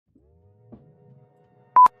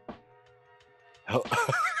Hello,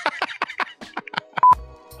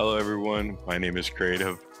 Hello everyone, my name is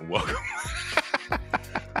Creative. Welcome.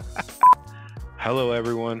 Hello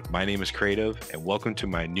everyone, my name is Creative and welcome to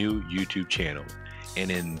my new YouTube channel.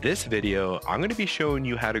 And in this video, I'm going to be showing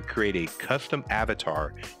you how to create a custom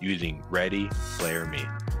avatar using Ready Player Me.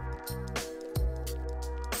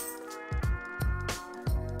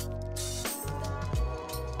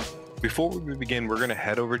 Before we begin, we're going to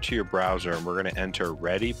head over to your browser and we're going to enter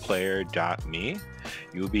readyplayer.me.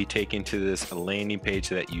 You'll be taken to this landing page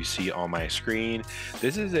that you see on my screen.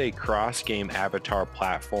 This is a cross-game avatar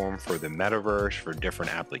platform for the Metaverse for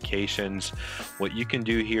different applications. What you can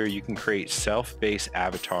do here, you can create self-based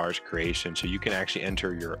avatars creation. So you can actually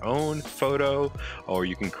enter your own photo or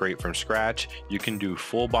you can create from scratch. You can do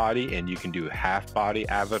full body and you can do half body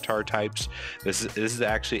avatar types. This is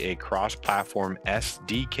actually a cross-platform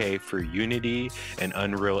SDK for Unity and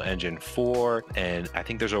Unreal Engine 4. And I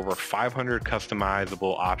think there's over 500 customizable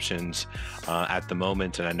options at the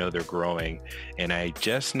moment, and I know they're growing. And I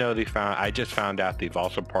just found out they've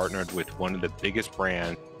also partnered with one of the biggest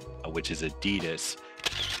brands, which is Adidas,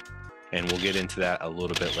 and we'll get into that a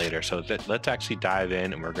little bit later. So let's actually dive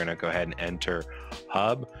in, and we're going to go ahead and enter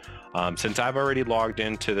Hub. Since I've already logged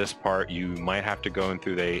into this part, you might have to go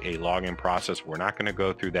through a login process. We're not going to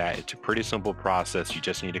go through that. It's a pretty simple process. You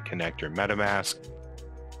just need to connect your MetaMask.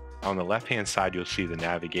 On the left-hand side, you'll see the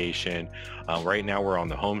navigation. Right now, we're on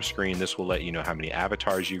the home screen. This will let you know how many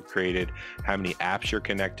avatars you've created, how many apps you're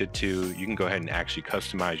connected to. You can go ahead and actually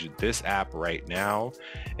customize this app right now.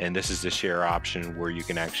 And this is the share option where you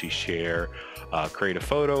can actually share, create a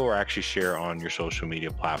photo or actually share on your social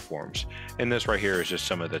media platforms. And this right here is just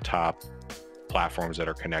some of the top platforms that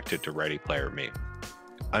are connected to Ready Player Me.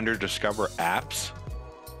 Under Discover Apps,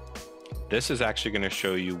 this is actually going to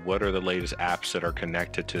show you what are the latest apps that are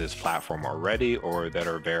connected to this platform already or that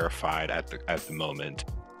are verified at the moment.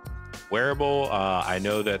 Wearable, I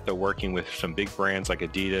know that they're working with some big brands like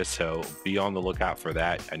Adidas, so be on the lookout for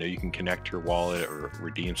that. I know you can connect your wallet or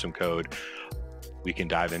redeem some code. We can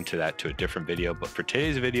dive into that to a different video, but for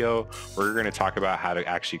today's video, we're going to talk about how to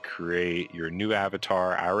actually create your new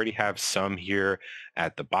avatar. I already have some here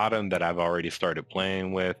at the bottom that I've already started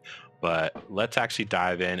playing with, but let's actually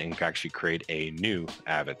dive in and actually create a new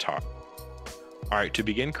avatar. All right, to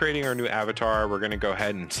begin creating our new avatar, we're going to go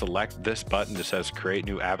ahead and select this button that says Create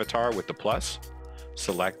New Avatar with the plus.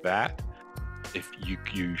 Select that. If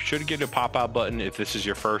you should get a pop-out button if this is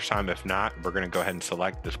your first time. If not, we're going to go ahead and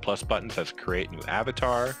select this plus button that says Create New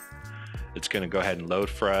Avatar. It's going to go ahead and load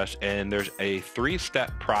for us, and there's a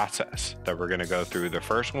 3-step process that we're going to go through. The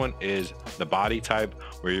first one is the body type,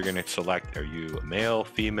 where you're going to select, are you a male,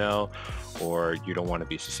 female, or you don't want to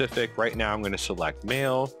be specific. Right now I'm going to select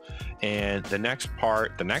male, and the next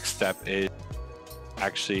step is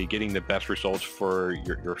actually getting the best results for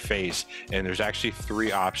your face. And there's actually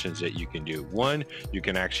 3 options that you can do. One, you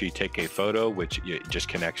can actually take a photo, which just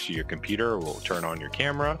connects to your computer, will turn on your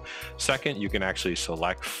camera. Second, you can actually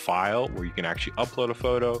select file, where you can actually upload a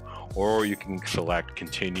photo, or you can select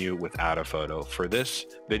continue without a photo. For this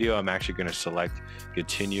video, I'm actually going to select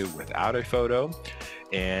continue without a photo.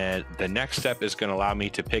 And the next step is going to allow me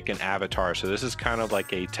to pick an avatar. So this is kind of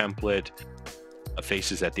like a template of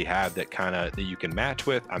faces that they have that you can match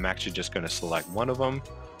with. I'm actually just going to select one of them.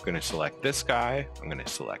 I'm going to select this guy. I'm going to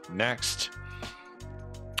select next.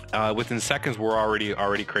 Within seconds, we're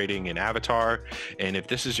already creating an avatar. And if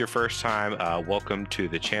this is your first time, welcome to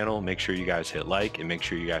the channel. Make sure you guys hit like and make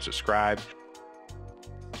sure you guys subscribe.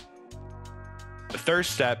 The third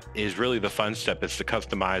step is really the fun step. It's the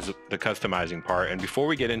customizing part. And before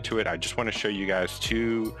we get into it, I just want to show you guys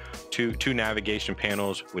two navigation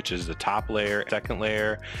panels, which is the top layer, second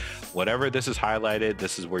layer. Whatever this is highlighted,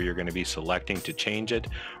 this is where you're going to be selecting to change it.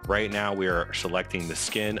 Right now we are selecting the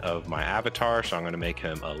skin of my avatar, so I'm going to make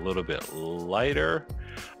him a little bit lighter.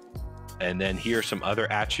 And then here's some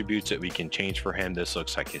other attributes that we can change for him. This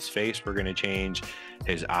looks like his face. We're going to change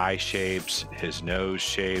his eye shapes, his nose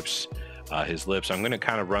shapes, his lips. I'm going to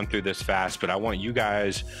kind of run through this fast, but I want you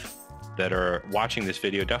guys that are watching this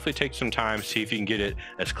video, definitely take some time, see if you can get it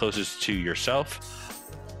as close as to yourself,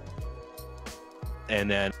 and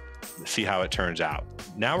then see how it turns out.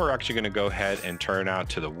 Now we're actually going to go ahead and turn out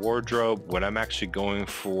to the wardrobe. What I'm actually going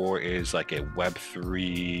for is like a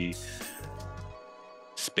Web3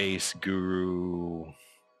 space guru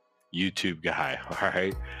YouTube guy. All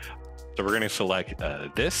right, so we're going to select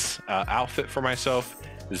this outfit for myself.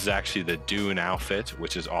 This is actually the Dune outfit,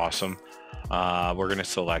 which is awesome. We're going to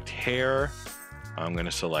select hair. I'm going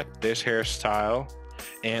to select this hairstyle.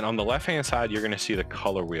 And on the left hand side, you're going to see the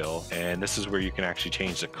color wheel, and this is where you can actually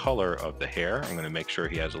change the color of the hair. I'm going to make sure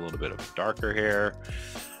he has a little bit of darker hair.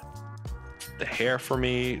 The hair for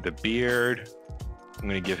me, the beard, I'm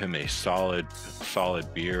going to give him a solid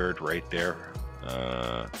beard right there.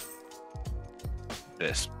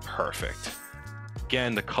 This, perfect.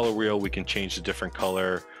 Again, the color wheel, we can change the different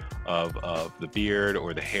color of the beard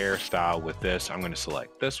or the hairstyle with this. I'm going to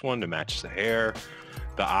select this one to match the hair.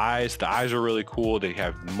 The eyes are really cool. They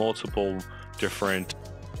have multiple different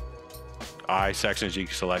eye sections you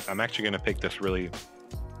can select. I'm actually going to pick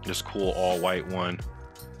this cool all white one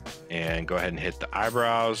and go ahead and hit the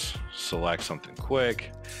eyebrows, select something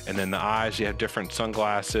quick. And then the eyes, you have different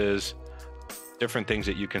sunglasses, different things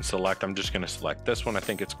that you can select. I'm just going to select this one. I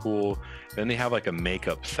think it's cool. Then they have like a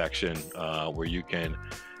makeup section where you can,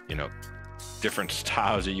 different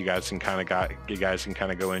styles that you guys can kind of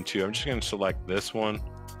go into. I'm just going to select this one.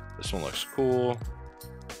 This one looks cool.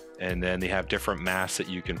 And then they have different masks that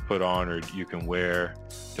you can put on or you can wear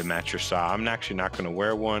to match your style. I'm actually not going to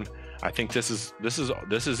wear one. I think this is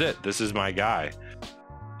it. This is my guy.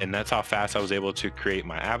 And that's how fast I was able to create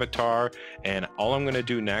my avatar. And all I'm going to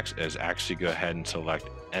do next is actually go ahead and select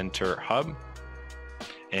Enter Hub.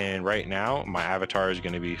 And right now my avatar is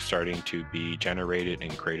going to be starting to be generated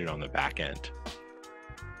and created on the back end.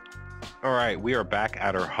 All right, we are back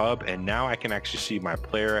at our hub, and now I can actually see my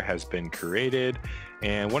player has been created.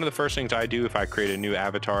 And one of the first things I do if I create a new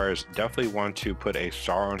avatar is definitely want to put a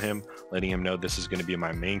star on him, letting him know this is going to be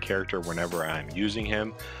my main character whenever I'm using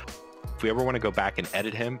him. If we ever want to go back and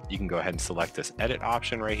edit him, you can go ahead and select this edit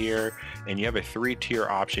option right here. And you have a 3-tier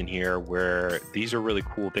option here where these are really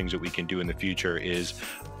cool things that we can do in the future is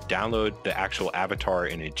download the actual avatar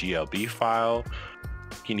in a GLB file.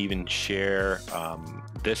 You can even share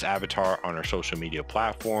this avatar on our social media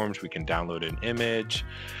platforms. We can download an image,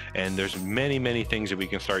 and there's many things that we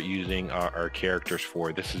can start using our characters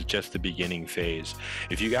for. This is just the beginning phase.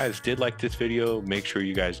 If you guys did like this video, make sure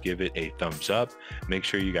you guys give it a thumbs up. Make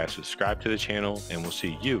sure you guys subscribe to the channel, and we'll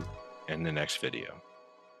see you in the next video.